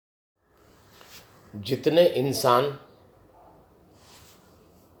जितने इंसान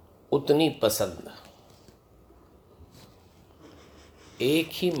उतनी पसंद। एक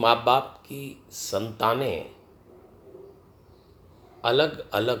ही माँ बाप की संतानें अलग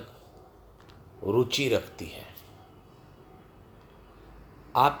अलग रुचि रखती हैं।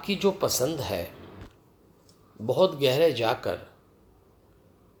 आपकी जो पसंद है बहुत गहरे जाकर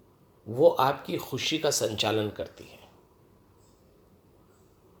वो आपकी खुशी का संचालन करती है।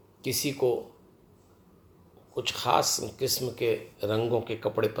 किसी को कुछ खास किस्म के रंगों के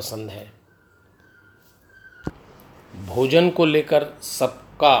कपड़े पसंद हैं। भोजन को लेकर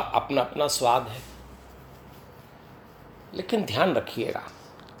सबका अपना अपना स्वाद है, लेकिन ध्यान रखिएगा,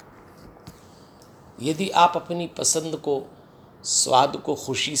 यदि आप अपनी पसंद को, स्वाद को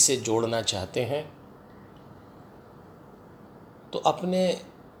खुशी से जोड़ना चाहते हैं तो अपने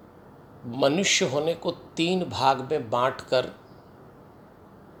मनुष्य होने को 3 भाग में बांटकर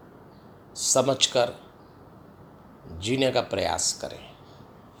समझकर जीने का प्रयास करें।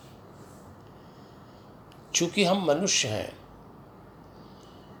 चूंकि हम मनुष्य हैं,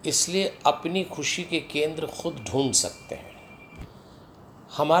 इसलिए अपनी खुशी के केंद्र खुद ढूंढ सकते हैं।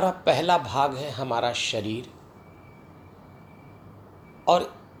 हमारा पहला भाग है हमारा शरीर, और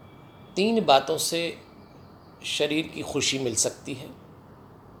 3 बातों से शरीर की खुशी मिल सकती है: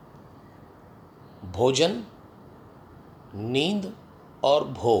 भोजन, नींद और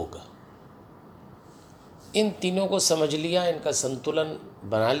भोग। इन तीनों को समझ लिया, इनका संतुलन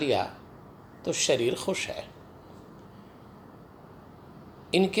बना लिया तो शरीर खुश है।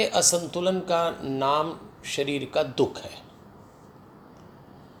 इनके असंतुलन का नाम शरीर का दुख है।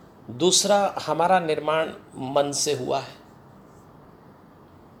 दूसरा, हमारा निर्माण मन से हुआ है।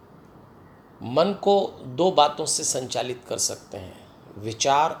 मन को 2 बातों से संचालित कर सकते हैं: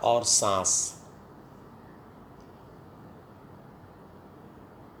 विचार और सांस।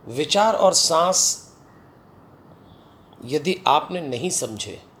 विचार और सांस यदि आपने नहीं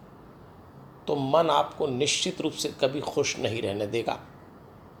समझे तो मन आपको निश्चित रूप से कभी खुश नहीं रहने देगा।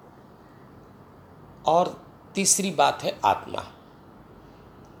 और तीसरी बात है आत्मा।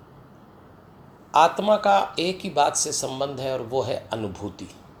 आत्मा का एक ही बात से संबंध है और वो है अनुभूति।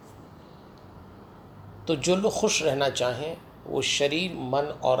 तो जो लोग खुश रहना चाहें वो शरीर,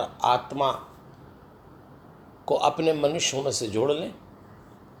 मन और आत्मा को अपने मनुष्य होने से जोड़ लें,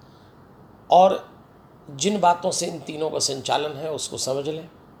 और जिन बातों से इन तीनों का संचालन है उसको समझ लें।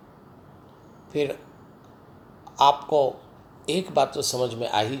 फिर आपको एक बात तो समझ में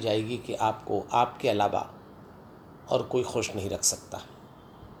आ ही जाएगी कि आपको आपके अलावा और कोई खुश नहीं रख सकता।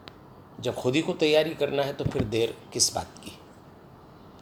 जब खुद ही को तैयारी करना है तो फिर देर किस बात की।